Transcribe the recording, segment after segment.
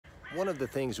One of the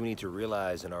things we need to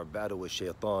realize in our battle with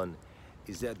Shaytan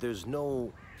is that there's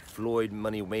no Floyd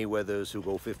Money Mayweathers who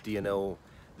go 50-0.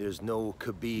 There's no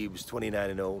Khabibs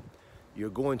 29-0. You're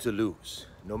going to lose.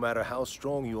 No matter how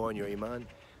strong you are in your iman,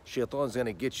 Shaytan's going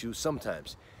to get you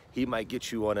sometimes. He might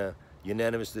get you on a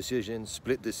unanimous decision,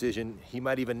 split decision. He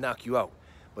might even knock you out.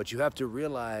 But you have to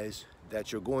realize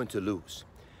that you're going to lose.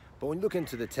 But when you look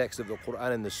into the text of the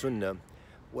Quran and the Sunnah,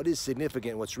 what is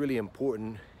significant, what's really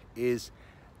important is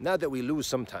not that we lose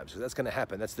sometimes, because that's going to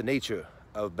happen. That's the nature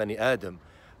of Bani Adam,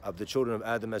 of the children of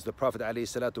Adam, as the Prophet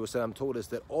ﷺ told us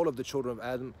that all of the children of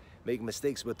Adam make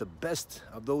mistakes, but the best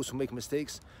of those who make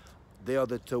mistakes, they are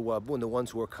the tawwabun, the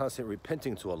ones who are constantly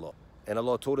repenting to Allah. And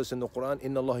Allah told us in the Quran,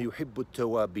 Inna Allah yuhibbu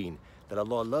tawwabin, that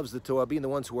Allah loves the tawwabin, the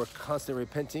ones who are constantly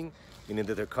repenting, meaning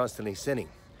that they're constantly sinning.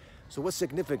 So what's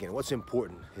significant, what's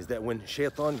important, is that when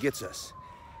Shaytan gets us,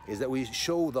 is that we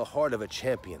show the heart of a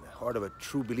champion, the heart of a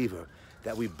true believer,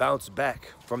 that we bounce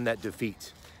back from that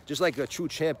defeat. Just like a true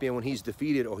champion, when he's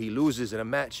defeated or he loses in a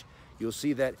match, you'll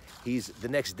see that he's the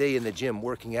next day in the gym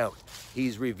working out.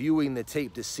 He's reviewing the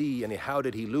tape to see, and how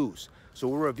did he lose? So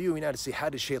we're reviewing now to see, how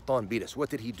did Shaytan beat us? What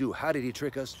did he do? How did he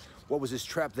trick us? What was his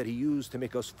trap that he used to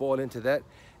make us fall into that?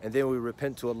 And then we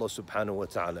repent to Allah subhanahu wa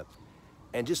ta'ala.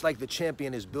 And just like the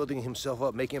champion is building himself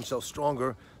up, making himself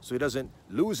stronger so he doesn't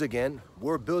lose again,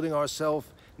 we're building ourselves,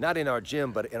 not in our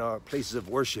gym, but in our places of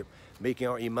worship, making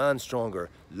our iman stronger,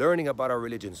 learning about our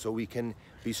religion so we can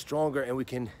be stronger and we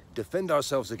can defend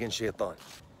ourselves against Shaytan.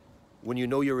 When you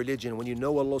know your religion, when you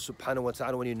know Allah subhanahu wa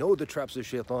ta'ala, when you know the traps of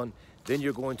Shaytan, then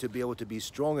you're going to be able to be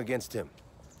strong against him.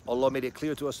 Allah made it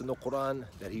clear to us in the Quran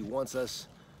that He wants us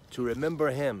to remember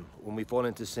Him when we fall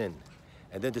into sin,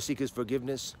 and then to seek His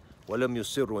forgiveness, وَلَمْ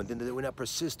يُصِرُّوا, and then that we not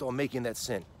persist on making that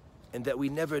sin, and that we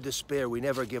never despair, we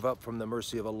never give up from the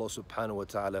mercy of Allah subhanahu wa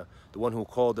ta'ala, the one who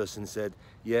called us and said,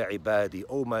 Ya ibadi,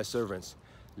 O my servants,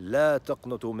 la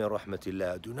taqnatu min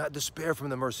rahmatillah, do not despair from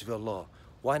the mercy of Allah.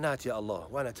 Why not, Ya Allah?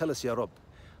 Why not? Tell us, Ya Rabb.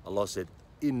 Allah said,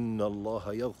 Inna Allah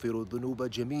yaghfiru dhunuba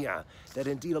jami'a, that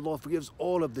indeed Allah forgives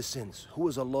all of the sins. Who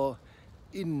is Allah?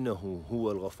 Innahu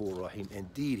huwa al-ghafur rahim.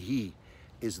 Indeed, He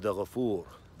is the Ghafur,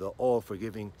 the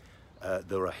all-forgiving,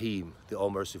 the Rahim, the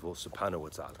all-merciful, subhanahu wa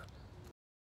ta'ala.